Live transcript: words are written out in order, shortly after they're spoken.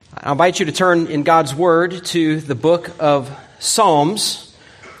I invite you to turn in God's Word to the book of Psalms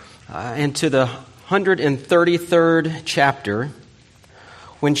and to the 133rd chapter.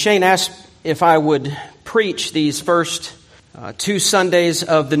 When Shane asked if I would preach these first two Sundays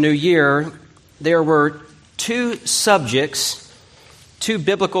of the new year, there were two subjects, two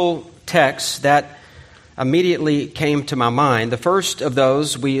biblical texts that immediately came to my mind. The first of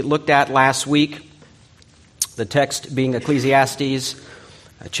those we looked at last week, the text being Ecclesiastes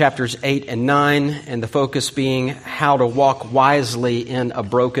chapters 8 and 9, and the focus being how to walk wisely in a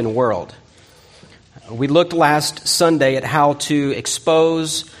broken world. We looked last Sunday at how to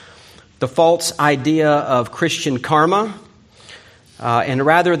expose the false idea of Christian karma, and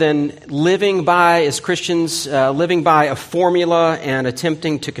rather than living by, as Christians, living by a formula and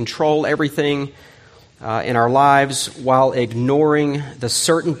attempting to control everything in our lives while ignoring the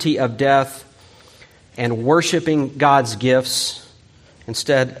certainty of death and worshiping God's gifts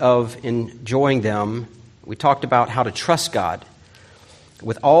instead of enjoying them, we talked about how to trust God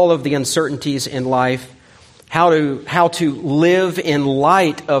with all of the uncertainties in life, how to live in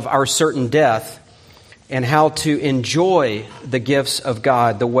light of our certain death, and how to enjoy the gifts of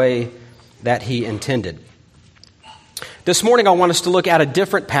God the way that He intended. This morning I want us to look at a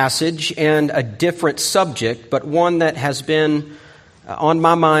different passage and a different subject, but one that has been on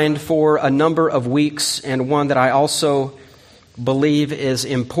my mind for a number of weeks, and one that I also believe is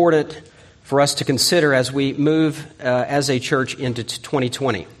important for us to consider as we move as a church into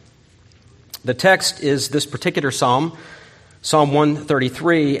 2020. The text is this particular psalm, Psalm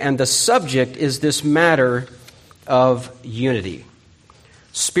 133, and the subject is this matter of unity,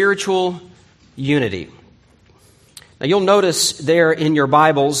 spiritual unity. Now you'll notice there in your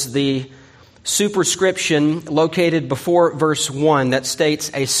Bibles the superscription located before verse 1 that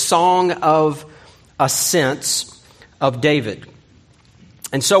states a song of ascents of David.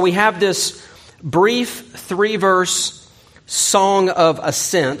 And so we have this brief 3-verse song of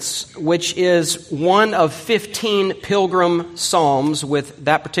ascents, which is one of 15 pilgrim psalms with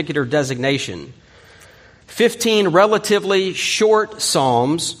that particular designation. 15 relatively short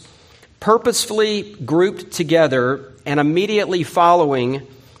psalms, purposefully grouped together and immediately following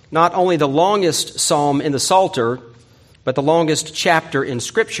not only the longest psalm in the Psalter, but the longest chapter in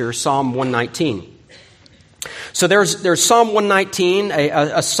Scripture, Psalm 119. So there's Psalm 119,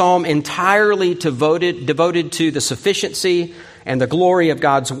 a psalm entirely devoted to the sufficiency and the glory of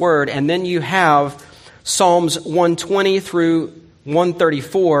God's Word. And then you have Psalms 120 through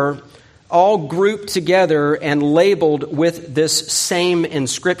 134, all grouped together and labeled with this same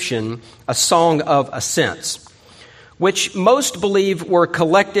inscription, a song of ascents, which most believe were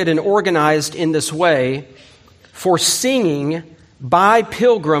collected and organized in this way for singing by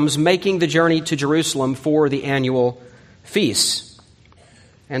pilgrims making the journey to Jerusalem for the annual feasts.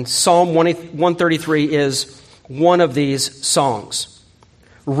 And Psalm 133 is one of these songs,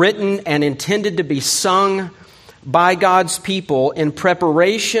 written and intended to be sung by God's people in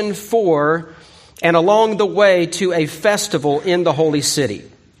preparation for and along the way to a festival in the holy city.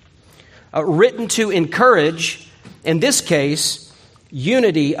 Written to encourage, in this case,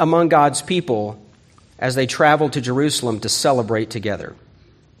 unity among God's people as they travel to Jerusalem to celebrate together.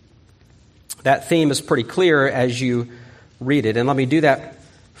 That theme is pretty clear as you read it. And let me do that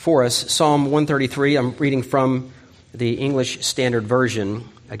for us. Psalm 133, I'm reading from the English Standard Version.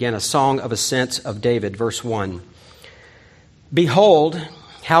 Again, a song of ascents of David, verse 1. Behold,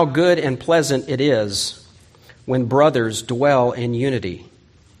 how good and pleasant it is when brothers dwell in unity.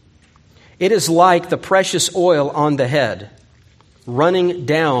 It is like the precious oil on the head, running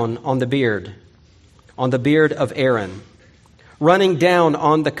down on the beard of Aaron, running down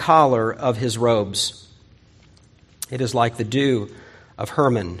on the collar of his robes. It is like the dew of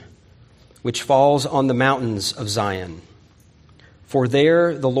Hermon, which falls on the mountains of Zion. For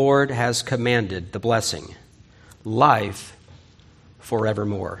there the Lord has commanded the blessing, life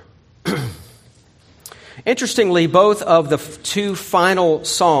forevermore. Interestingly, both of the two final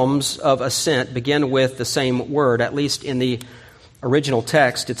psalms of ascent begin with the same word, at least in the original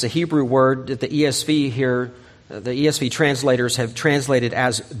text. It's a Hebrew word that the ESV here, the ESV translators have translated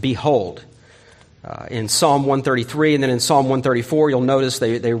as behold. In Psalm 133 and then in Psalm 134, you'll notice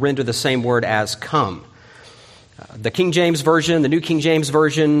they render the same word as come. The King James Version, the New King James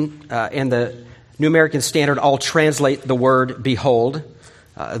Version, and the New American Standard all translate the word behold.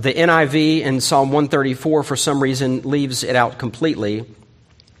 The NIV in Psalm 134, for some reason, leaves it out completely.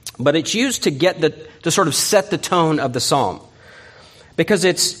 But it's used to sort of set the tone of the psalm, because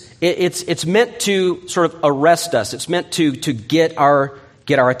it's meant to sort of arrest us. It's meant to get our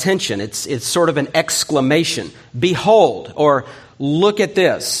attention. It's sort of an exclamation. Behold, or look at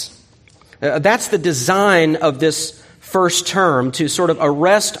this. That's the design of this first term, to sort of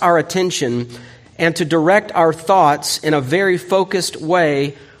arrest our attention and to direct our thoughts in a very focused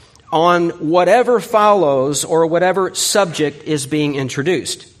way on whatever follows or whatever subject is being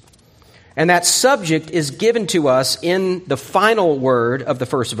introduced. And that subject is given to us in the final word of the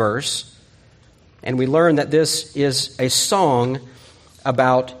first verse. And we learn that this is a song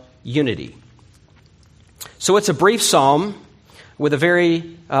about unity. So it's a brief psalm with a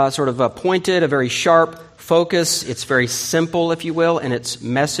very pointed, a very sharp focus. It's very simple, if you will, in its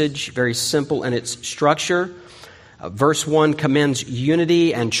message, very simple in its structure. Verse 1 commends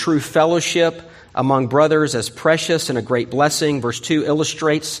unity and true fellowship among brothers as precious and a great blessing. Verse 2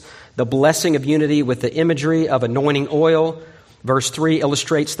 illustrates the blessing of unity with the imagery of anointing oil. Verse 3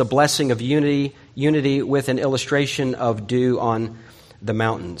 illustrates the blessing of unity with an illustration of dew on the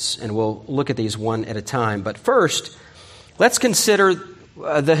mountains. And we'll look at these one at a time. But first, let's consider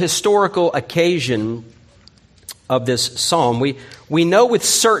the historical occasion of this psalm. We know with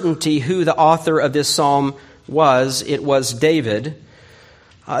certainty who the author of this psalm was. It was David.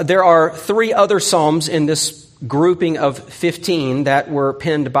 There are 3 other psalms in this grouping of 15 that were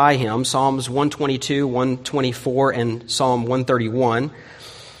penned by him: Psalms 122, 124, and Psalm 131.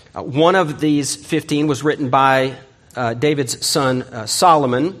 One of these 15 was written by David's son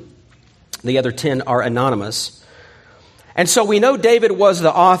Solomon. The other 10 are anonymous. And so we know David was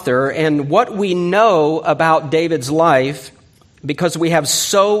the author, and what we know about David's life, because we have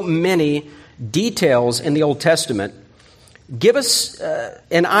so many details in the Old Testament, give us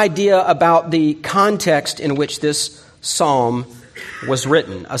an idea about the context in which this psalm was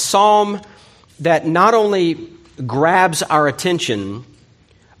written. A psalm that not only grabs our attention,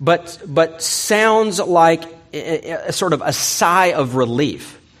 but sounds like a sort of a sigh of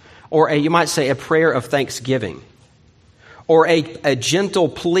relief, or you might say a prayer of thanksgiving, or a gentle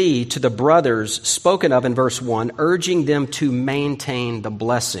plea to the brothers spoken of in verse 1, urging them to maintain the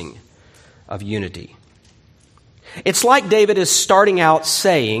blessing of unity. It's like David is starting out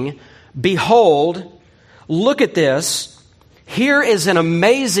saying, behold, look at this. Here is an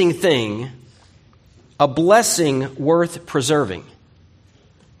amazing thing, a blessing worth preserving.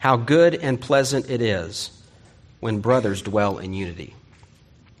 How good and pleasant it is when brothers dwell in unity.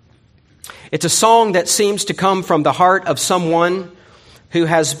 It's a song that seems to come from the heart of someone who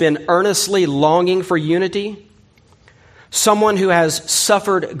has been earnestly longing for unity, someone who has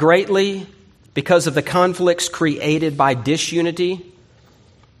suffered greatly because of the conflicts created by disunity,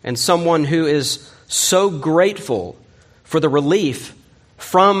 and someone who is so grateful for the relief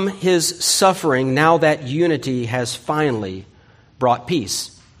from his suffering now that unity has finally brought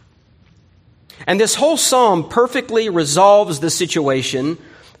peace. And this whole psalm perfectly resolves the situation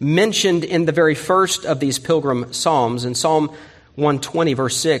mentioned in the very first of these pilgrim psalms. In Psalm 120,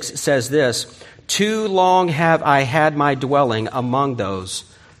 verse 6, it says this: "Too long have I had my dwelling among those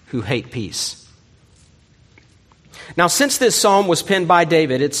who hate peace." Now, since this psalm was penned by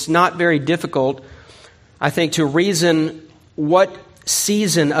David, it's not very difficult, I think, to reason what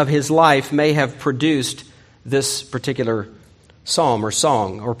season of his life may have produced this particular psalm or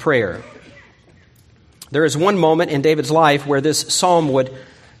song or prayer. There is one moment in David's life where this psalm would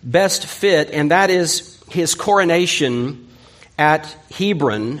best fit, and that is his coronation at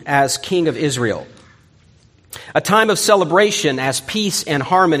Hebron as king of Israel. A time of celebration as peace and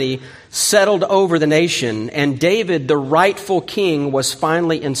harmony settled over the nation, and David, the rightful king, was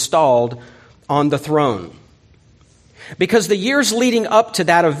finally installed on the throne. Because the years leading up to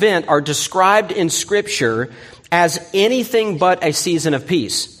that event are described in Scripture as anything but a season of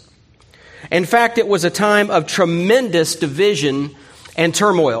peace. In fact, it was a time of tremendous division and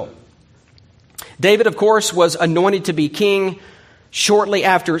turmoil. David, of course, was anointed to be king shortly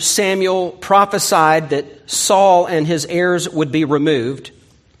after Samuel prophesied that Saul and his heirs would be removed.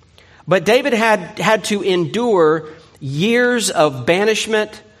 But David had to endure years of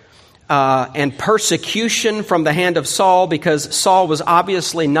banishment and persecution from the hand of Saul, because Saul was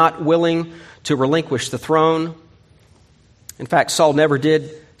obviously not willing to relinquish the throne. In fact, Saul never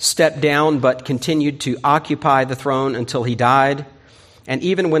did step down, but continued to occupy the throne until he died. And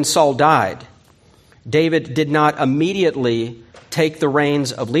even when Saul died, David did not immediately take the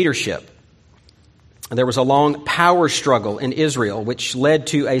reins of leadership. There was a long power struggle in Israel, which led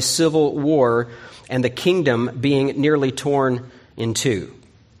to a civil war and the kingdom being nearly torn in two.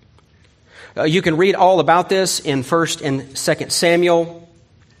 You can read all about this in 1 and 2 Samuel.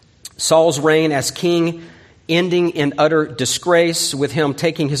 Saul's reign as king ending in utter disgrace, with him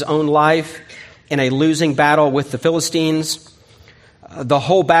taking his own life in a losing battle with the Philistines. The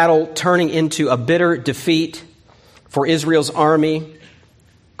whole battle turning into a bitter defeat for Israel's army.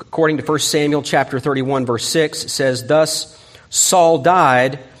 According to 1 Samuel chapter 31, verse 6, it says, "Thus Saul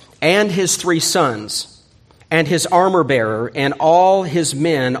died, and his 3 sons, and his armor-bearer, and all his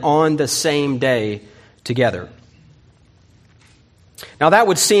men on the same day together." Now that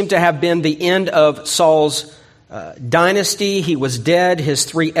would seem to have been the end of Saul's dynasty. He was dead. His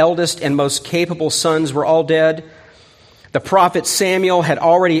 3 eldest and most capable sons were all dead. The prophet Samuel had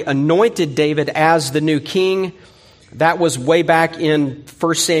already anointed David as the new king. That was way back in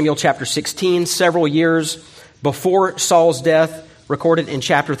 1 Samuel chapter 16, several years before Saul's death, recorded in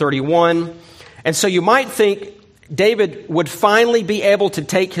chapter 31. And so you might think David would finally be able to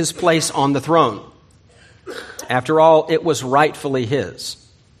take his place on the throne. After all, it was rightfully his.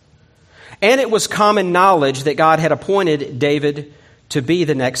 And it was common knowledge that God had appointed David to be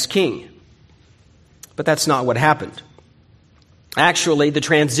the next king. But that's not what happened. Actually, the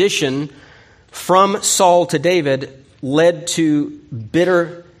transition from Saul to David led to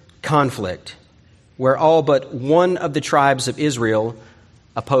bitter conflict, where all but one of the tribes of Israel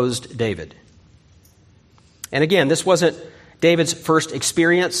opposed David. And again, this wasn't David's first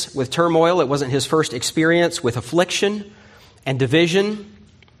experience with turmoil. It wasn't his first experience with affliction and division.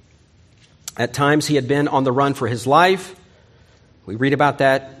 At times he had been on the run for his life. We read about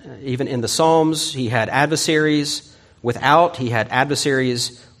that even in the Psalms. He had adversaries without, he had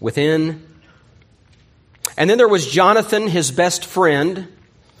adversaries within. And then there was Jonathan, his best friend,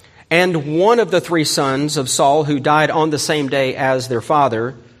 and one of the 3 sons of Saul who died on the same day as their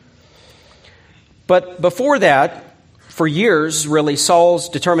father. But before that, for years, really, Saul's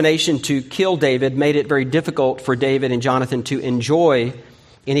determination to kill David made it very difficult for David and Jonathan to enjoy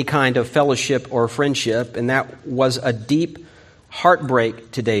any kind of fellowship or friendship, and that was a deep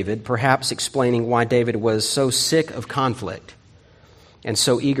heartbreak to David, perhaps explaining why David was so sick of conflict and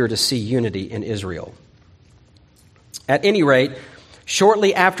so eager to see unity in Israel. At any rate,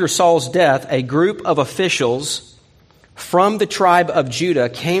 shortly after Saul's death, a group of officials from the tribe of Judah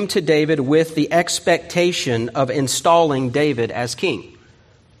came to David with the expectation of installing David as king.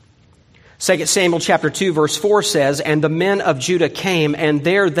 2 Samuel chapter 2 verse 4 says, "And the men of Judah came, and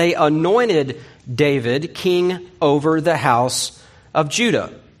there they anointed David king over the house of Judah."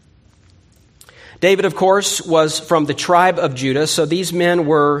 David, of course, was from the tribe of Judah, so these men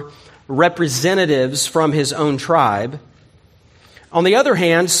were representatives from his own tribe. On the other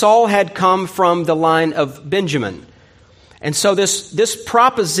hand, Saul had come from the line of Benjamin. And so this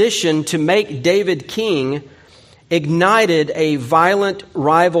proposition to make David king ignited a violent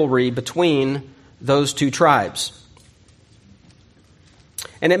rivalry between those 2 tribes.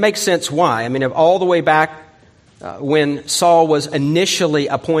 And it makes sense why. I mean, all the way back when Saul was initially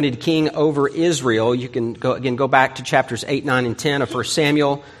appointed king over Israel, you can go back to chapters 8, 9, and 10 of 1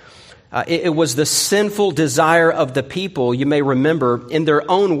 Samuel. It was the sinful desire of the people, you may remember, in their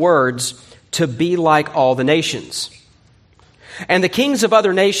own words, to be like all the nations. And the kings of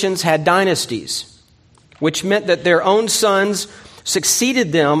other nations had dynasties, which meant that their own sons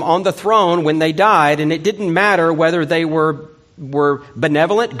succeeded them on the throne when they died, and it didn't matter whether they were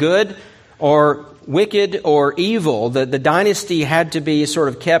benevolent, good, or wicked or evil. The dynasty had to be sort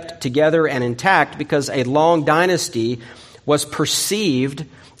of kept together and intact because a long dynasty was perceived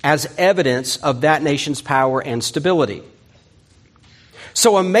as evidence of that nation's power and stability.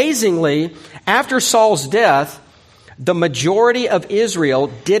 So amazingly, after Saul's death, the majority of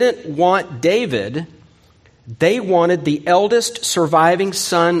Israel didn't want David. They wanted the eldest surviving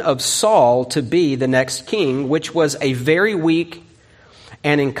son of Saul to be the next king, which was a very weak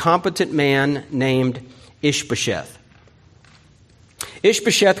and incompetent man named Ishbosheth.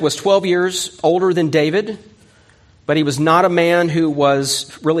 Ishbosheth was 12 years older than David, but he was not a man who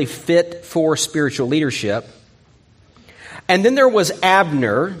was really fit for spiritual leadership. And then there was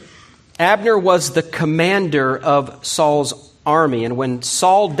Abner. Abner was the commander of Saul's army. And when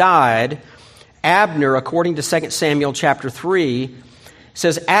Saul died, Abner, according to 2 Samuel chapter 3,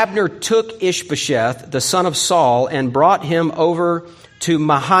 says, "Abner took Ishbosheth, the son of Saul, and brought him over to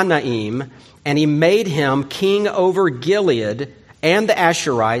Mahanaim, and he made him king over Gilead and the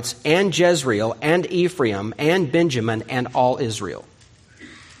Asherites and Jezreel and Ephraim and Benjamin and all Israel."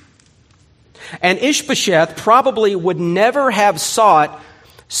 And Ishbosheth probably would never have sought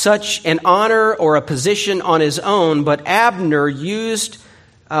such an honor or a position on his own, but Abner used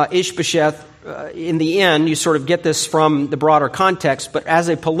Ishbosheth in the end. You sort of get this from the broader context, but as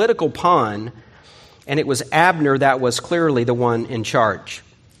a political pawn, and it was Abner that was clearly the one in charge.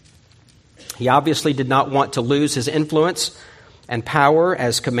 He obviously did not want to lose his influence and power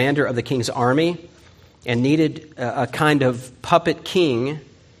as commander of the king's army, and needed a kind of puppet king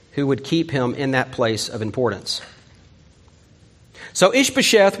who would keep him in that place of importance. So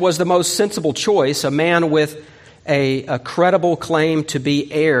Ishbosheth was the most sensible choice, a man with a credible claim to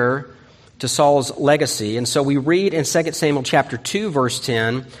be heir to Saul's legacy. And so we read in 2 Samuel chapter 2, verse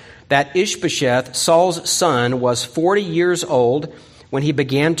 10, that Ishbosheth, Saul's son, was 40 years old when he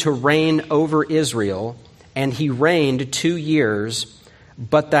began to reign over Israel, and he reigned 2 years,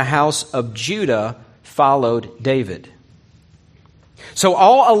 but the house of Judah followed David. So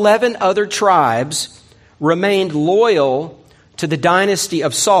all 11 other tribes remained loyal to the dynasty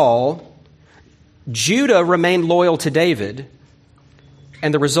of Saul. Judah remained loyal to David,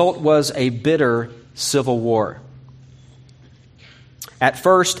 and the result was a bitter civil war. At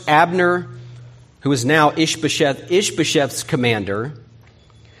first, Abner, who is now Ishbosheth's commander,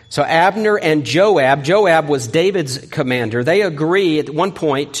 so Abner and Joab was David's commander. They agree at one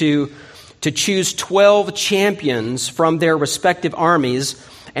point to choose 12 champions from their respective armies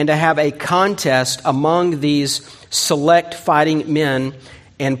and to have a contest among these select fighting men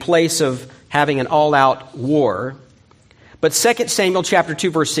in place of having an all-out war. But 2 Samuel chapter 2,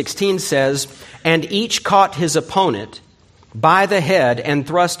 verse 16 says, "And each caught his opponent by the head and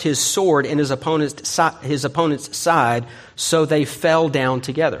thrust his sword in his opponent's side, so they fell down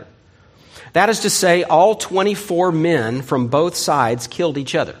together." That is to say, all 24 men from both sides killed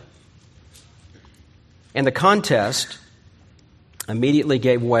each other. And the contest immediately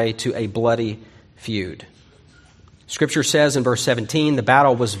gave way to a bloody feud. Scripture says in verse 17, the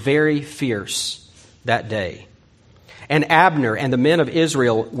battle was very fierce that day. And Abner and the men of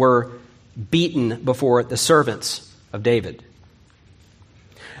Israel were beaten before the servants of David.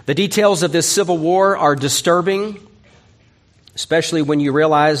 The details of this civil war are disturbing, especially when you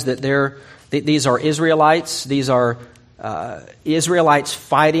realize that these are Israelites. These are Israelites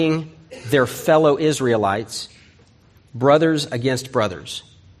fighting their fellow Israelites, brothers against brothers.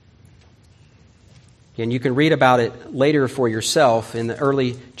 And you can read about it later for yourself in the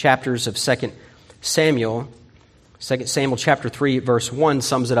early chapters of 2 Samuel. 2 Samuel chapter 3, verse 1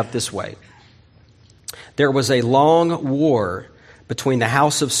 sums it up this way. There was a long war between the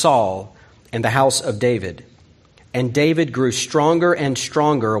house of Saul and the house of David, and David grew stronger and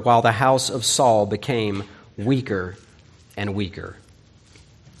stronger while the house of Saul became weaker and weaker.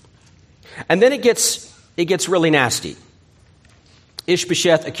 And then it gets really nasty.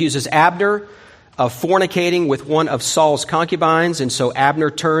 Ishbosheth accuses Abner of fornicating with one of Saul's concubines, and so Abner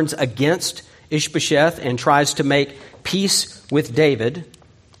turns against Ishbosheth and tries to make peace with David.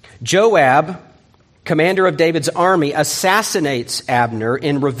 Joab, commander of David's army, assassinates Abner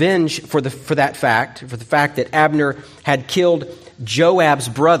in revenge for the fact that Abner had killed Joab's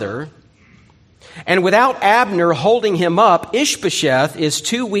brother. And without Abner holding him up, Ishbosheth is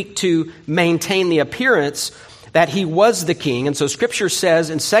too weak to maintain the appearance that he was the king. And so Scripture says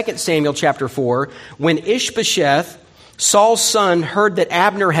in 2 Samuel chapter 4, when Ishbosheth, Saul's son, heard that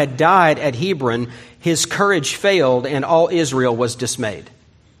Abner had died at Hebron, his courage failed and all Israel was dismayed.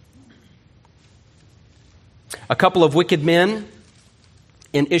 A couple of wicked men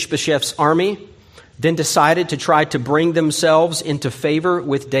in Ishbosheth's army then decided to try to bring themselves into favor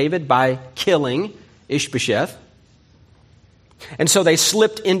with David by killing Ishbosheth. And so they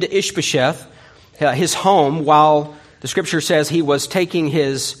slipped into Ishbosheth, his home, while the Scripture says he was taking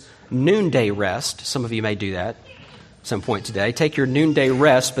his noonday rest. Some of you may do that at some point today. Take your noonday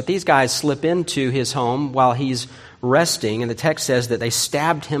rest. But these guys slip into his home while he's resting. And the text says that they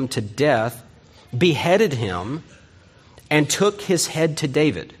stabbed him to death, beheaded him, and took his head to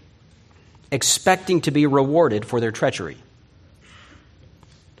David, expecting to be rewarded for their treachery.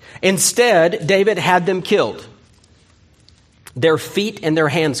 Instead, David had them killed, their feet and their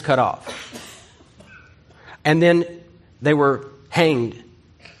hands cut off. And then they were hanged,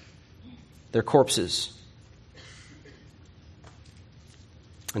 their corpses.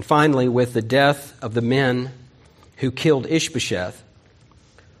 And finally, with the death of the men who killed Ishbosheth,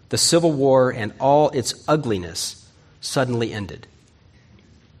 the civil war and all its ugliness suddenly ended.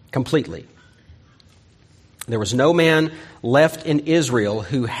 Completely. There was no man left in Israel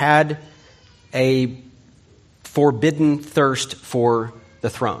who had a forbidden thirst for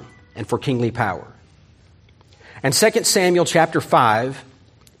the throne and for kingly power. And 2 Samuel chapter 5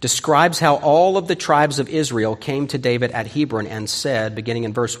 describes how all of the tribes of Israel came to David at Hebron and said, beginning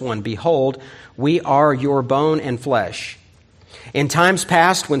in verse 1, "Behold, we are your bone and flesh. In times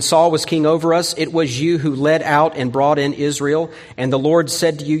past, when Saul was king over us, it was you who led out and brought in Israel. And the Lord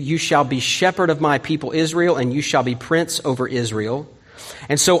said to you, you shall be shepherd of my people Israel, and you shall be prince over Israel.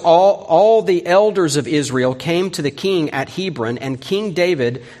 And so all the elders of Israel came to the king at Hebron, and King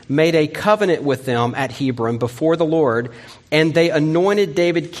David made a covenant with them at Hebron before the Lord, and they anointed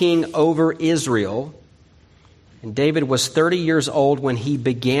David king over Israel. And David was 30 years old when he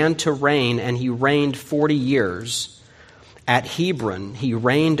began to reign, and he reigned 40 years. At Hebron, he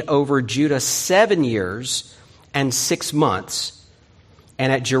reigned over Judah 7 years and 6 months.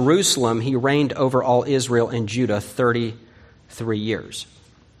 And at Jerusalem, he reigned over all Israel and Judah 33 years.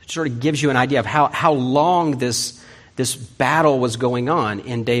 It sort of gives you an idea of how long this battle was going on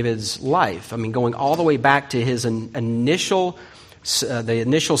in David's life. I mean, going all the way back to his initial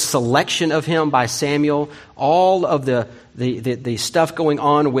selection of him by Samuel, all of the stuff going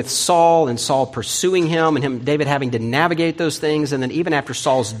on with Saul and Saul pursuing him and David having to navigate those things, and then even after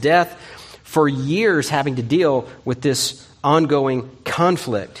Saul's death, for years having to deal with this ongoing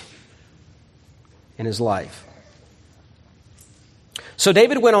conflict in his life. So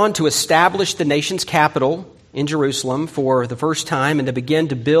David went on to establish the nation's capital in Jerusalem for the first time and to begin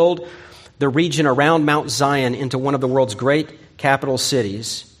to build the region around Mount Zion into one of the world's great capital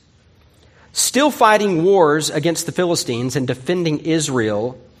cities, still fighting wars against the Philistines and defending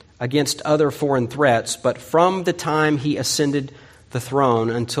Israel against other foreign threats. But from the time he ascended the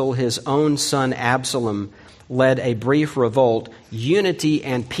throne until his own son Absalom led a brief revolt, unity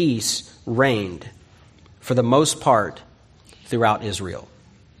and peace reigned for the most part throughout Israel.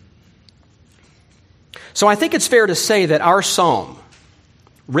 So I think it's fair to say that our psalm,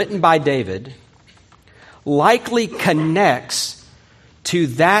 written by David, likely connects to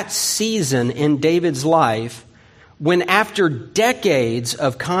that season in David's life when, after decades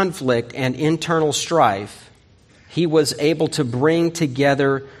of conflict and internal strife, he was able to bring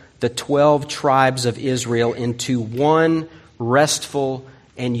together the 12 tribes of Israel into one restful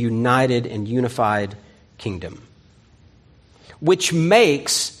and united and unified kingdom. Which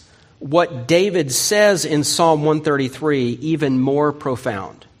makes what David says in Psalm 133 even more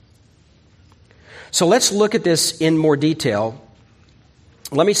profound. So let's look at this in more detail.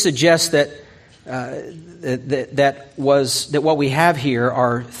 Let me suggest that what we have here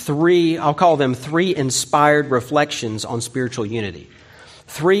are three, I'll call them three inspired reflections on spiritual unity.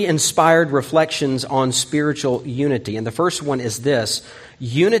 Three inspired reflections on spiritual unity. And the first one is this: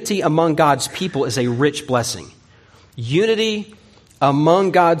 unity among God's people is a rich blessing. Unity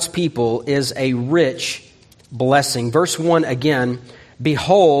among God's people is a rich blessing. Verse 1 again,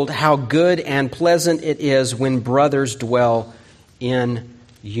 behold how good and pleasant it is when brothers dwell in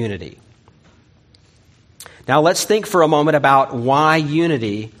unity. Now let's think for a moment about why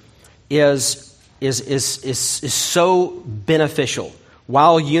unity is so beneficial.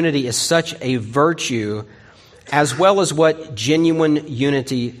 While unity is such a virtue, as well as what genuine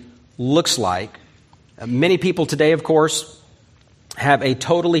unity looks like. Many people today, of course, have a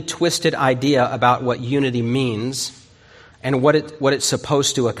totally twisted idea about what unity means and what it's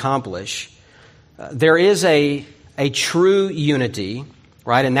supposed to accomplish. There is a true unity,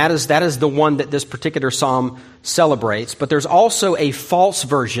 right? And that is the one that this particular psalm celebrates. But there's also a false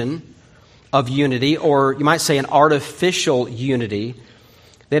version of unity, or you might say an artificial unity,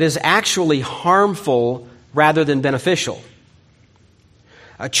 that is actually harmful rather than beneficial.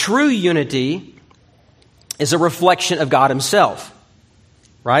 A true unity is a reflection of God Himself,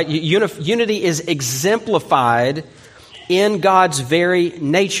 right? Unity is exemplified in God's very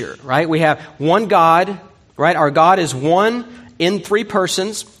nature, right? We have one God, right? Our God is one in three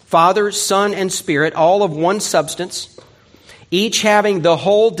persons, Father, Son, and Spirit, all of one substance, each having the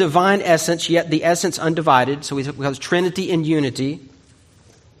whole divine essence, yet the essence undivided. So we have Trinity in unity.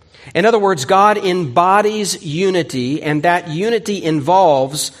 In other words, God embodies unity, and that unity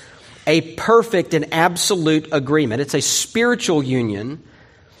involves a perfect and absolute agreement. It's a spiritual union,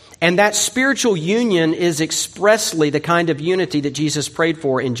 and that spiritual union is expressly the kind of unity that Jesus prayed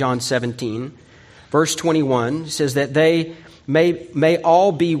for in John 17. Verse 21 says that they may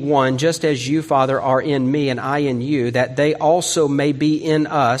all be one, just as you, Father, are in me and I in you, that they also may be in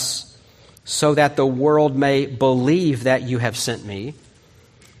us, so that the world may believe that you have sent me.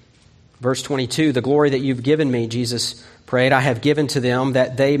 Verse 22, the glory that you've given me, Jesus prayed, I have given to them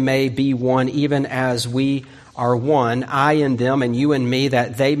that they may be one, even as we are one, I in them and you in me,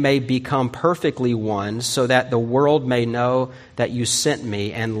 that they may become perfectly one, so that the world may know that you sent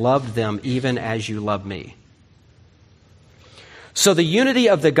me and loved them even as you love me. So the unity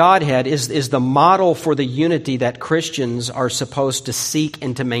of the Godhead is the model for the unity that Christians are supposed to seek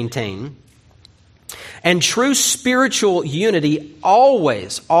and to maintain. And true spiritual unity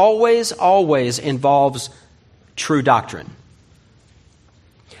always involves true doctrine.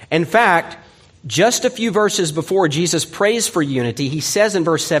 In fact, just a few verses before Jesus prays for unity, he says in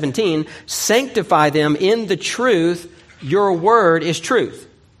verse 17, sanctify them in the truth, your word is truth.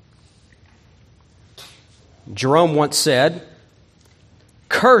 Jerome once said,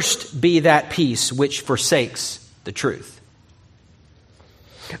 cursed be that peace which forsakes the truth.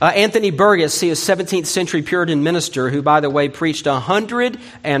 Anthony Burgess, he is a 17th century Puritan minister who, by the way, preached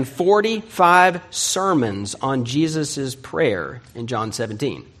 145 sermons on Jesus' prayer in John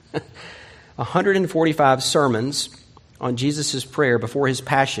 17. 145 sermons on Jesus' prayer before his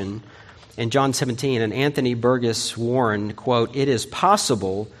passion in John 17. And Anthony Burgess warned, quote, "It is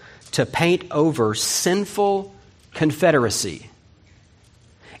possible to paint over sinful confederacy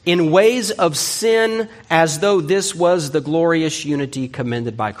in ways of sin as though this was the glorious unity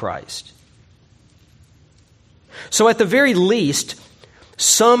commended by Christ." So at the very least,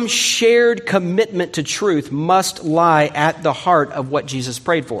 some shared commitment to truth must lie at the heart of what Jesus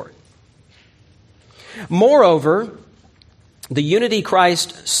prayed for. Moreover, the unity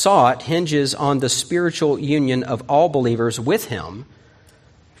Christ sought hinges on the spiritual union of all believers with Him.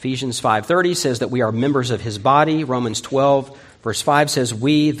 Ephesians 5:30 says that we are members of His body. Romans 12 Verse 5 says,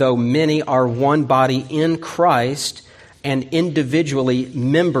 "We, though many, are one body in Christ and individually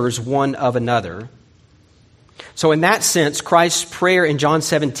members one of another." So in that sense, Christ's prayer in John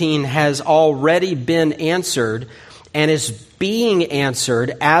 17 has already been answered and is being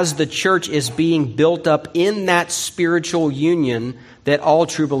answered as the church is being built up in that spiritual union that all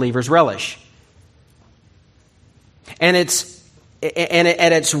true believers relish. And at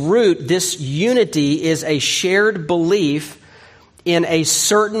its root, this unity is a shared belief in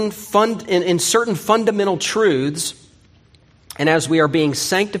certain fundamental truths, and as we are being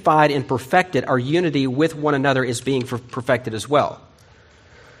sanctified and perfected, our unity with one another is being perfected as well.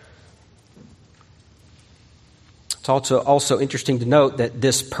 It's also interesting to note that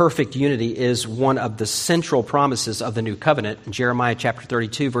this perfect unity is one of the central promises of the new covenant. In Jeremiah chapter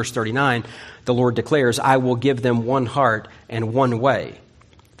 32, verse 39, the Lord declares, "I will give them one heart and one way,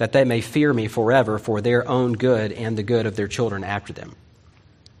 that they may fear me forever for their own good and the good of their children after them."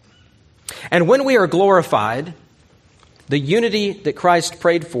 And when we are glorified, the unity that Christ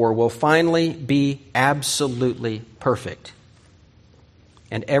prayed for will finally be absolutely perfect.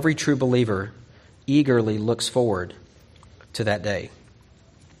 And every true believer eagerly looks forward to that day.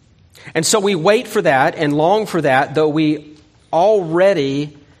 And so we wait for that and long for that, though we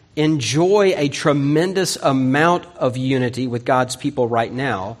already enjoy a tremendous amount of unity with God's people right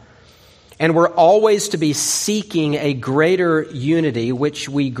now. And we're always to be seeking a greater unity, which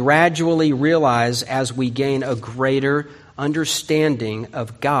we gradually realize as we gain a greater understanding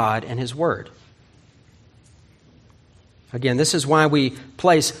of God and His Word. Again, this is why we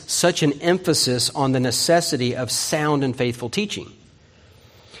place such an emphasis on the necessity of sound and faithful teaching.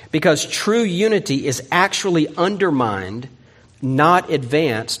 Because true unity is actually undermined, not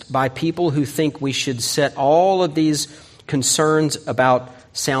advanced, by people who think we should set all of these concerns about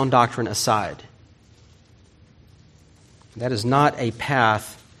sound doctrine aside. That is not a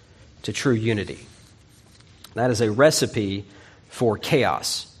path to true unity. That is a recipe for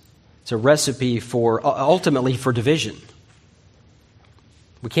chaos. It's a recipe ultimately for division.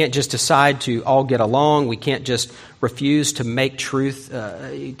 We can't just decide to all get along. We can't just refuse to make truth,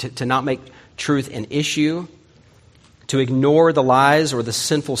 to not make truth an issue, to ignore the lies or the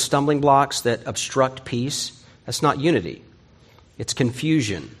sinful stumbling blocks that obstruct peace. That's not unity. It's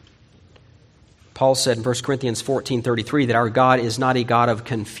confusion. Paul said in 1 Corinthians 14:33 that our God is not a God of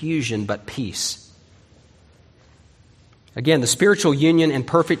confusion, but peace. Again, the spiritual union and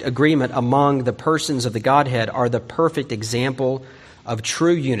perfect agreement among the persons of the Godhead are the perfect example of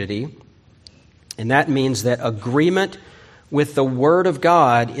true unity. And that means that agreement with the Word of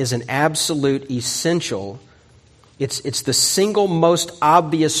God is an absolute essential. It's the single most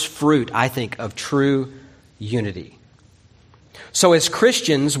obvious fruit, I think, of true unity. So as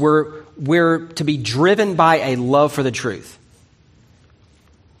Christians, we're to be driven by a love for the truth.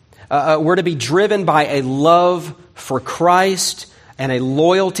 We're to be driven by a love for Christ and a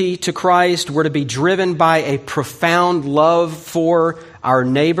loyalty to Christ. We're to be driven by a profound love for our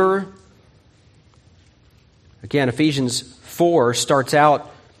neighbor. Again, Ephesians 4 starts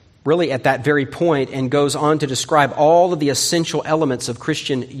out really at that very point and goes on to describe all of the essential elements of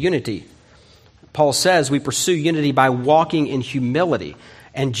Christian unity. Paul says we pursue unity by walking in humility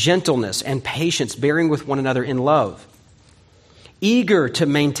and gentleness and patience, bearing with one another in love, eager to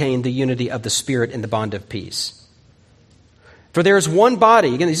maintain the unity of the Spirit in the bond of peace. For there is one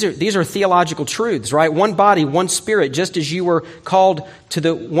body. Again, these are theological truths, right? One body, one Spirit, just as you were called to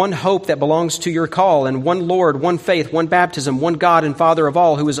the one hope that belongs to your call, and one Lord, one faith, one baptism, one God and Father of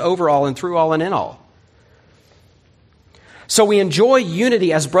all, who is over all and through all and in all. So we enjoy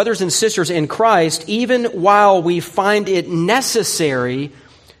unity as brothers and sisters in Christ, even while we find it necessary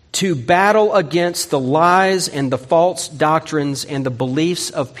to battle against the lies and the false doctrines and the beliefs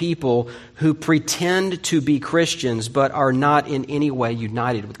of people who pretend to be Christians but are not in any way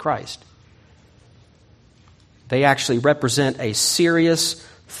united with Christ. They actually represent a serious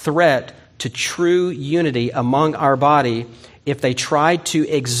threat to true unity among our body if they try to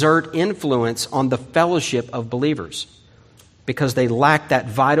exert influence on the fellowship of believers, because they lack that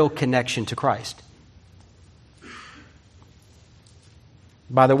vital connection to Christ.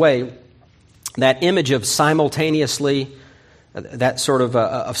 By the way, that image of simultaneously, that sort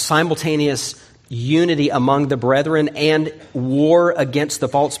of simultaneous unity among the brethren and war against the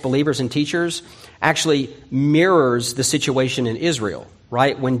false believers and teachers actually mirrors the situation in Israel,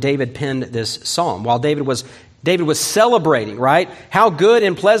 right? When David penned this psalm. While David was celebrating, right? How good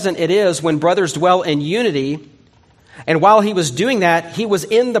and pleasant it is when brothers dwell in unity. And while he was doing that, he was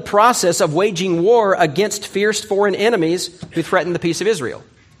in the process of waging war against fierce foreign enemies who threatened the peace of Israel.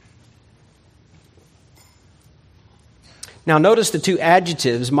 Now notice the two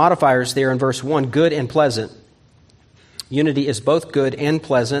adjectives, modifiers there in verse 1, good and pleasant. Unity is both good and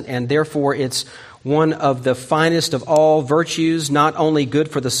pleasant, and therefore it's one of the finest of all virtues, not only good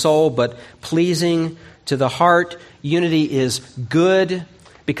for the soul, but pleasing to the heart. Unity is good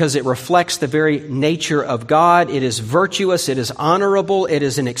because it reflects the very nature of God. It is virtuous, it is honorable, it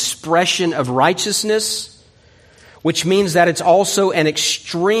is an expression of righteousness, which means that it's also an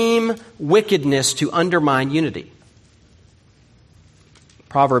extreme wickedness to undermine unity.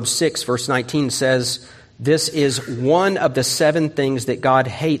 Proverbs 6, verse 19 says, this is one of the 7 things that God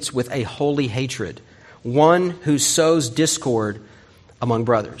hates with a holy hatred, one who sows discord among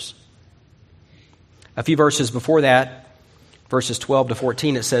brothers. A few verses before that, verses 12 to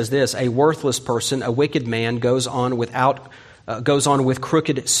 14, it says this, a worthless person, a wicked man, goes on with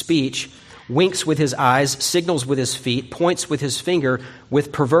crooked speech, winks with his eyes, signals with his feet, points with his finger,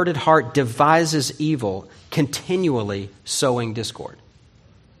 with perverted heart devises evil, continually sowing discord.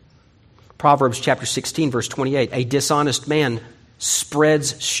 Proverbs chapter 16, verse 28, a dishonest man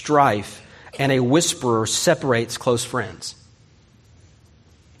spreads strife, and a whisperer separates close friends.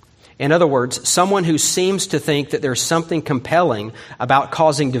 In other words, someone who seems to think that there's something compelling about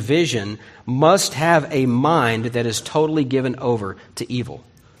causing division must have a mind that is totally given over to evil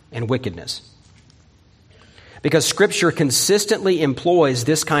and wickedness. Because Scripture consistently employs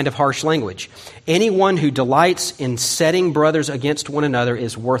this kind of harsh language. Anyone who delights in setting brothers against one another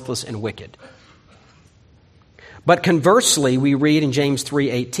is worthless and wicked. But conversely, we read in James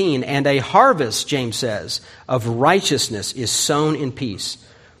 3:18, and a harvest, James says, of righteousness is sown in peace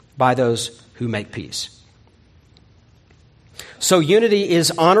by those who make peace. So unity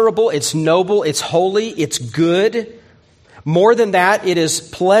is honorable, it's noble, it's holy, it's good. More than that, it is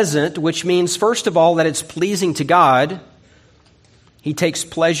pleasant, which means, first of all, that it's pleasing to God. He takes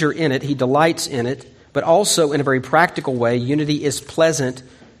pleasure in it. He delights in it. But also, in a very practical way, unity is pleasant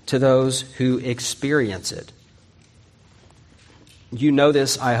to those who experience it. You know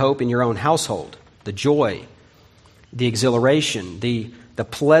this, I hope, in your own household. The joy, the exhilaration, the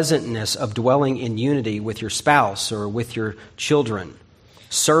pleasantness of dwelling in unity with your spouse or with your children,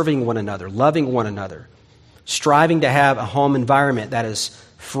 serving one another, loving one another, striving to have a home environment that is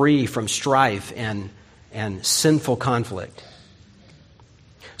free from strife and sinful conflict.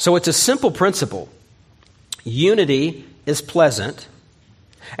 So it's a simple principle. Unity is pleasant,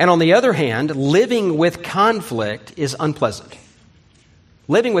 and on the other hand, living with conflict is unpleasant.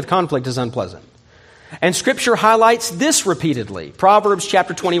 Living with conflict is unpleasant. And Scripture highlights this repeatedly. Proverbs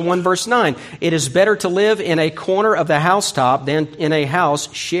chapter 21, verse 9. It is better to live in a corner of the housetop than in a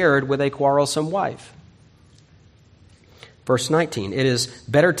house shared with a quarrelsome wife. Verse 19. It is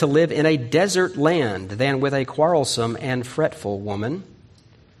better to live in a desert land than with a quarrelsome and fretful woman.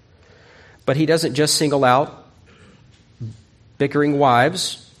 But he doesn't just single out bickering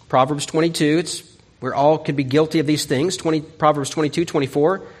wives. Proverbs 22, we all could be guilty of these things. Proverbs 22,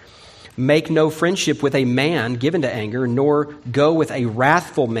 24. Make no friendship with a man given to anger, nor go with a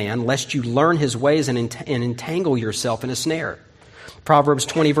wrathful man, lest you learn his ways and entangle yourself in a snare. Proverbs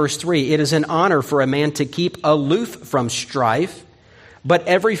 20, verse 3, it is an honor for a man to keep aloof from strife, but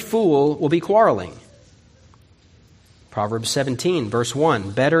every fool will be quarreling. Proverbs 17, verse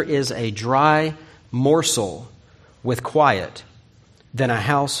 1, better is a dry morsel with quiet than a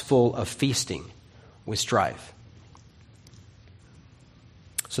house full of feasting with strife.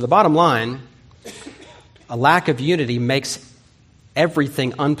 So the bottom line, a lack of unity makes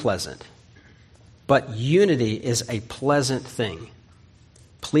everything unpleasant. But unity is a pleasant thing,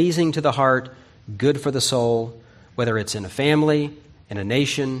 pleasing to the heart, good for the soul, whether it's in a family, in a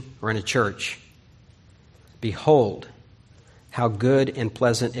nation, or in a church. Behold, how good and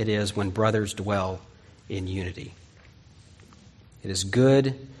pleasant it is when brothers dwell in unity. It is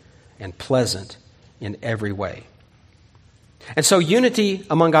good and pleasant in every way. And so unity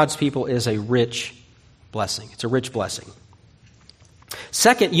among God's people is a rich blessing. It's a rich blessing.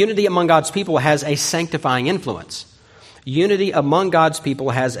 Second, unity among God's people has a sanctifying influence. Unity among God's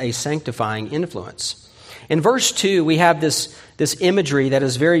people has a sanctifying influence. In verse 2, we have this imagery that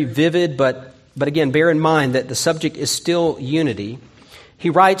is very vivid, but again, bear in mind that the subject is still unity. He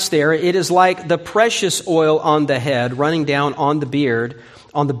writes there, "It is like the precious oil on the head running down on the beard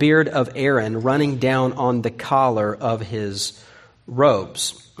of Aaron, running down on the collar of his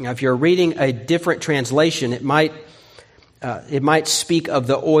robes." Now, if you're reading a different translation, it might speak of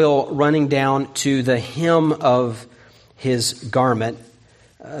the oil running down to the hem of his garment.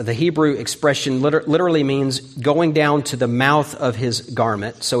 The Hebrew expression literally means going down to the mouth of his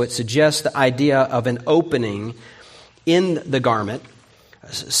garment. So it suggests the idea of an opening in the garment.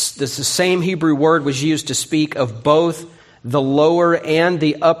 The same Hebrew word was used to speak of both the lower and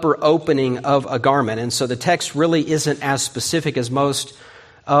the upper opening of a garment. And so the text really isn't as specific as most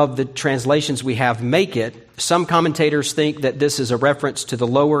of the translations we have make it. Some commentators think that this is a reference to the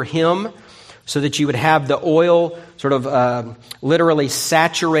lower hem, so that you would have the oil sort of literally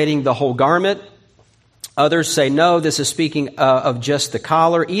saturating the whole garment. Others say, no, this is speaking of just the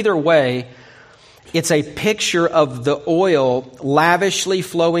collar. Either way, it's a picture of the oil lavishly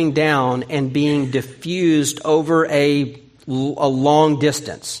flowing down and being diffused over a long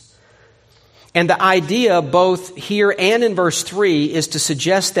distance. And the idea, both here and in verse 3, is to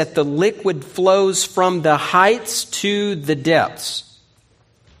suggest that the liquid flows from the heights to the depths.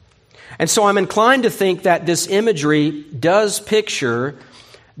 And so I'm inclined to think that this imagery does picture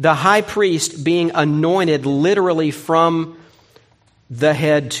the high priest being anointed literally from the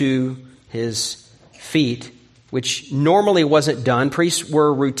head to his feet, which normally wasn't done. Priests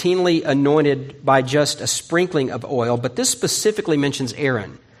were routinely anointed by just a sprinkling of oil, but this specifically mentions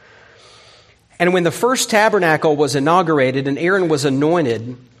Aaron. And when the first tabernacle was inaugurated and Aaron was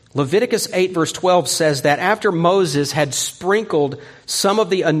anointed, Leviticus 8 verse 12 says that after Moses had sprinkled some of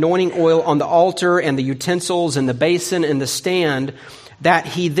the anointing oil on the altar and the utensils and the basin and the stand, that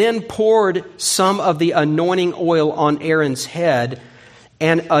he then poured some of the anointing oil on Aaron's head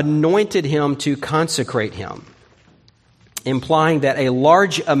and anointed him to consecrate him, implying that a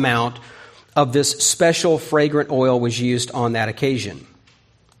large amount of this special fragrant oil was used on that occasion.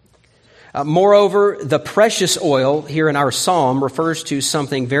 Moreover, the precious oil here in our psalm refers to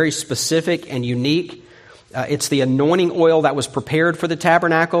something very specific and unique. It's the anointing oil that was prepared for the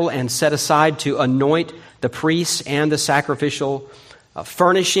tabernacle and set aside to anoint the priests and the sacrificial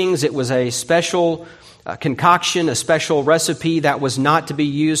furnishings. It was a special concoction, a special recipe that was not to be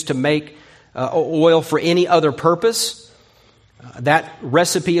used to make oil for any other purpose. That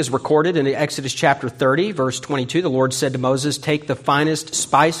recipe is recorded in Exodus chapter 30, verse 22. The Lord said to Moses, "Take the finest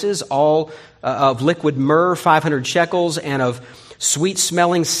spices, all of liquid myrrh, 500 shekels, and of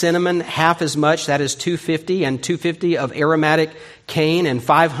sweet-smelling cinnamon, half as much, that is 250, and 250 of aromatic cane, and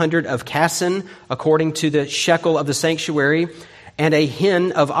 500 of cassin, according to the shekel of the sanctuary, and a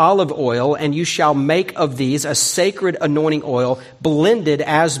hin of olive oil, and you shall make of these a sacred anointing oil, blended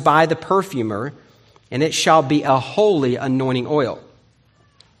as by the perfumer, and it shall be a holy anointing oil."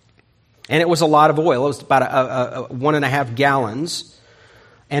 And it was a lot of oil. It was about 1.5 gallons,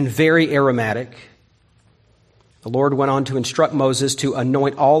 and very aromatic. The Lord went on to instruct Moses to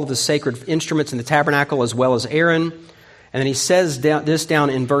anoint all of the sacred instruments in the tabernacle as well as Aaron. And then he says this down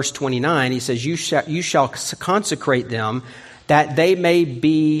in verse 29. He says, "You shall consecrate them, that they may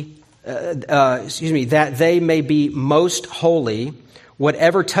be most holy.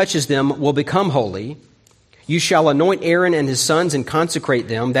 Whatever touches them will become holy. You shall anoint Aaron and his sons and consecrate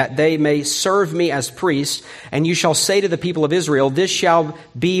them, that they may serve me as priests. And you shall say to the people of Israel, this shall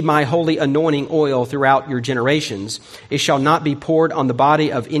be my holy anointing oil throughout your generations. It shall not be poured on the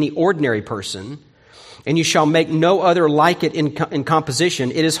body of any ordinary person. And you shall make no other like it in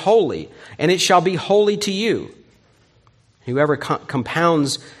composition. It is holy, and it shall be holy to you. Whoever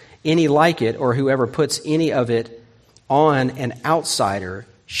compounds any like it, or whoever puts any of it on an outsider,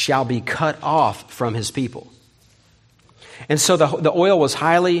 shall be cut off from his people." And so the oil was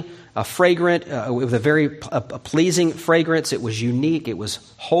highly fragrant, with a very pleasing fragrance. It was unique. It was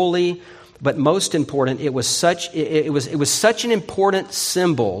holy, but most important, it was such an important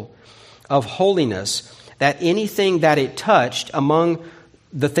symbol of holiness that anything that it touched, among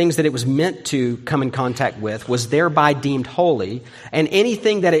the things that it was meant to come in contact with, was thereby deemed holy, and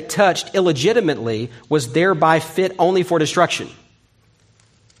anything that it touched illegitimately was thereby fit only for destruction.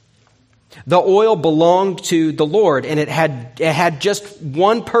 The oil belonged to the Lord, and it had just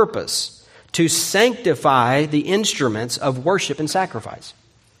one purpose: to sanctify the instruments of worship and sacrifice.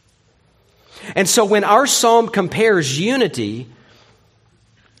 And so when our psalm compares unity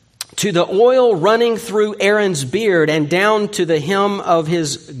to the oil running through Aaron's beard and down to the hem of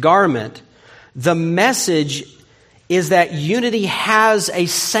his garment, the message is that unity has a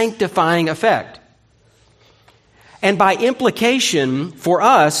sanctifying effect. And by implication, for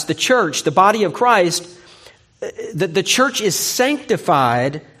us, the church, the body of Christ, the church is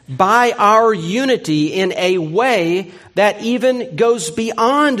sanctified by our unity in a way that even goes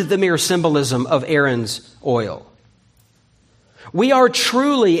beyond the mere symbolism of Aaron's oil. We are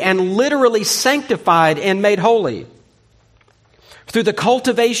truly and literally sanctified and made holy through the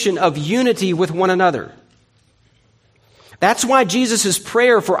cultivation of unity with one another. That's why Jesus'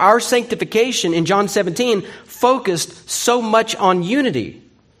 prayer for our sanctification in John 17 focused so much on unity.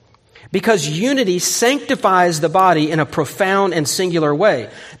 Because unity sanctifies the body in a profound and singular way.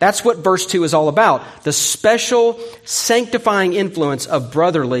 That's what verse 2 is all about. The special sanctifying influence of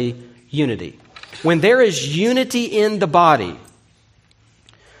brotherly unity. When there is unity in the body,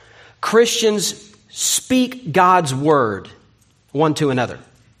 Christians speak God's word one to another.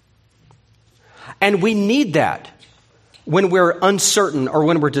 And we need that when we're uncertain or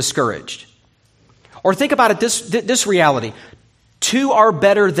when we're discouraged. Or think about it, this reality. Two are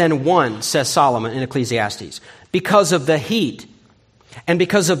better than one, says Solomon in Ecclesiastes, because of the heat and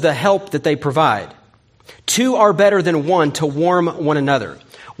because of the help that they provide. Two are better than one to warm one another.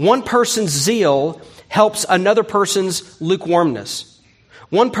 One person's zeal helps another person's lukewarmness.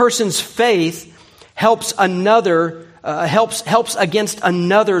 One person's faith helps helps against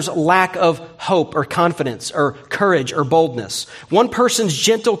another's lack of hope or confidence or courage or boldness. One person's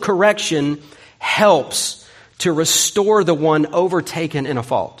gentle correction helps to restore the one overtaken in a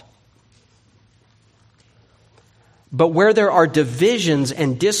fault. But where there are divisions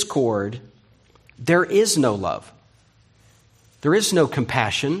and discord, there is no love. There is no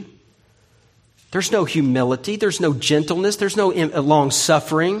compassion. There's no humility. There's no gentleness. There's no long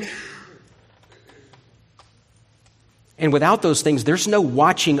suffering. And without those things, there's no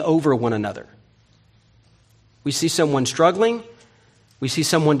watching over one another. We see someone struggling. We see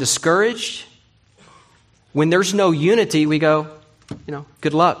someone discouraged. When there's no unity, we go,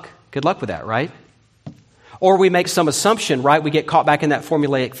 good luck. Good luck with that, right? Or we make some assumption, right? We get caught back in that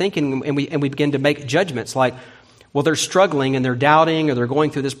formulaic thinking and we begin to make judgments like, well, they're struggling and they're doubting or they're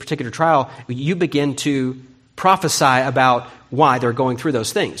going through this particular trial. You begin to prophesy about why they're going through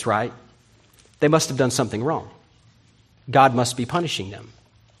those things, right? They must have done something wrong. God must be punishing them.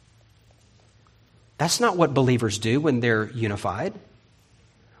 That's not what believers do when they're unified.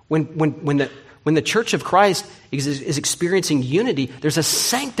 When the church of Christ is experiencing unity, there's a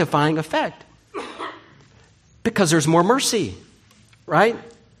sanctifying effect. Because there's more mercy, right?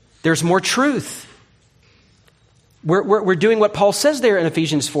 There's more truth. We're doing what Paul says there in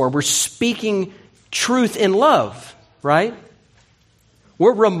Ephesians 4. We're speaking truth in love, right?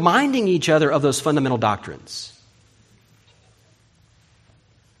 We're reminding each other of those fundamental doctrines.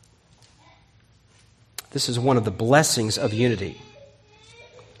 This is one of the blessings of unity.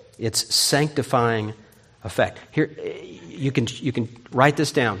 Its sanctifying effect. Here, you can write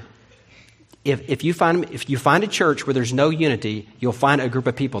this down. If you find a church where there's no unity, you'll find a group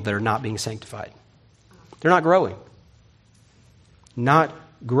of people that are not being sanctified. They're not growing. Not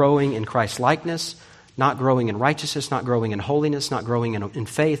growing in Christ's likeness, not growing in righteousness, not growing in holiness, not growing in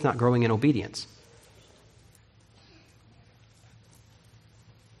faith, not growing in obedience.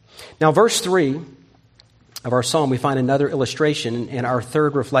 Now, verse 3 of our psalm, we find another illustration in our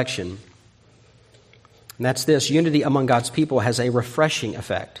third reflection. And that's this: unity among God's people has a refreshing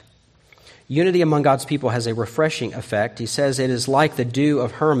effect. Unity among God's people has a refreshing effect. He says it is like the dew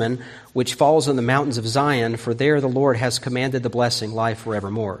of Hermon, which falls on the mountains of Zion, for there the Lord has commanded the blessing, life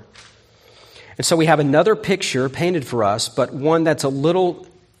forevermore. And so we have another picture painted for us, but one that's a little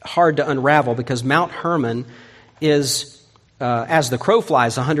hard to unravel because Mount Hermon is, as the crow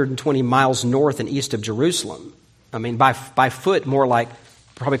flies, 120 miles north and east of Jerusalem. I mean, by foot, more like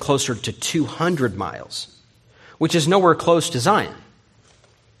probably closer to 200 miles, which is nowhere close to Zion.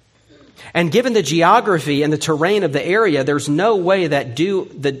 And given the geography and the terrain of the area, there's no way that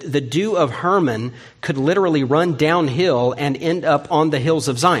the dew of Hermon could literally run downhill and end up on the hills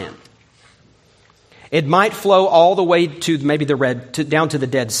of Zion. It might flow all the way to maybe down to the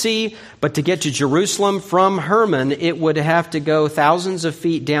Dead Sea, but to get to Jerusalem from Hermon, it would have to go thousands of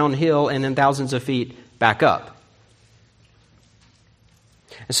feet downhill and then thousands of feet back up.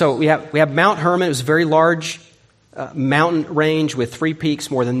 And so we have Mount Hermon. It was a very large mountain range with 3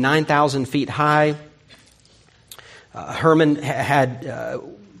 peaks more than 9,000 feet high. Hermon had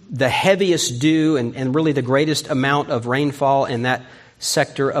the heaviest dew and really the greatest amount of rainfall in that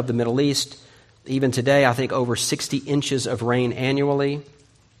sector of the Middle East. Even today, I think over 60 inches of rain annually.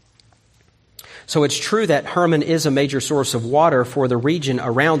 So it's true that Hermon is a major source of water for the region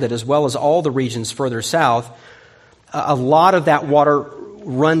around it, as well as all the regions further south. A lot of that water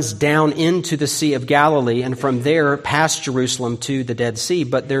runs down into the Sea of Galilee and from there past Jerusalem to the Dead Sea.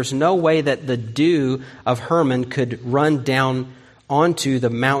 But there's no way that the dew of Hermon could run down onto the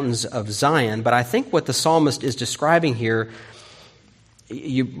mountains of Zion. But I think what the psalmist is describing here,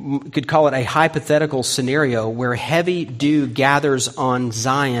 you could call it a hypothetical scenario where heavy dew gathers on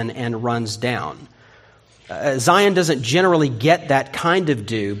Zion and runs down. Zion doesn't generally get that kind of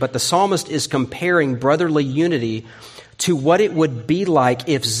dew, but the psalmist is comparing brotherly unity to what it would be like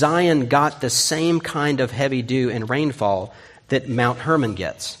if Zion got the same kind of heavy dew and rainfall that Mount Hermon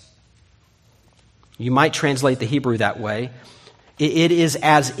gets. You might translate the Hebrew that way. It is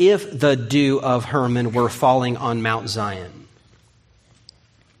as if the dew of Hermon were falling on Mount Zion.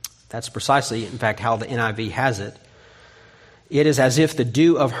 That's precisely, in fact, how the NIV has it. It is as if the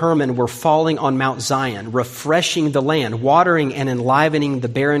dew of Hermon were falling on Mount Zion, refreshing the land, watering and enlivening the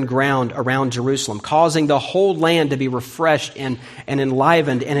barren ground around Jerusalem, causing the whole land to be refreshed and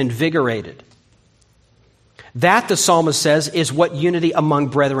enlivened and invigorated. That, the psalmist says, is what unity among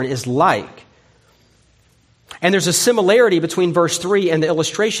brethren is like. And there's a similarity between verse 3 and the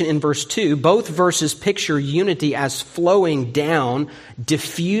illustration in verse 2. Both verses picture unity as flowing down,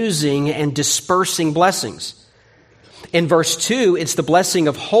 diffusing, and dispersing blessings. In verse 2, it's the blessing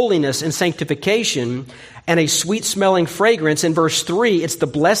of holiness and sanctification and a sweet-smelling fragrance. In verse 3, it's the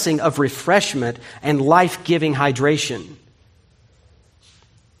blessing of refreshment and life-giving hydration.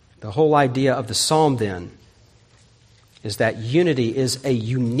 The whole idea of the psalm, then, is that unity is a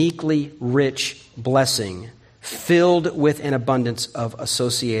uniquely rich blessing filled with an abundance of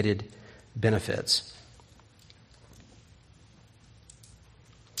associated benefits.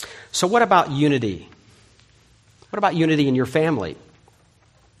 So what about unity? What about unity in your family?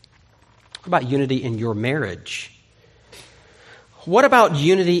 What about unity in your marriage? What about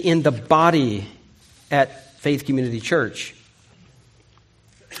unity in the body at Faith Community Church?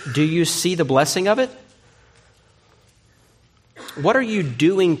 Do you see the blessing of it? What are you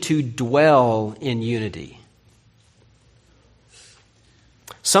doing to dwell in unity?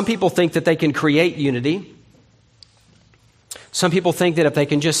 Some people think that they can create unity. Some people think that if they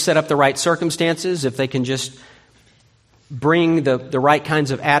can just set up the right circumstances, if they can just bring the right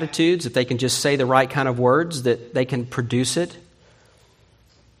kinds of attitudes, if they can just say the right kind of words, that they can produce it.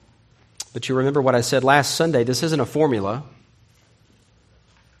 But you remember what I said last Sunday, this isn't a formula.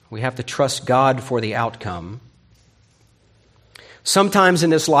 We have to trust God for the outcome. Sometimes in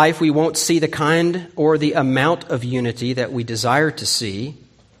this life we won't see the kind or the amount of unity that we desire to see.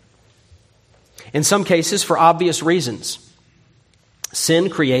 In some cases, for obvious reasons. Sin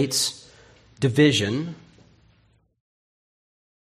creates division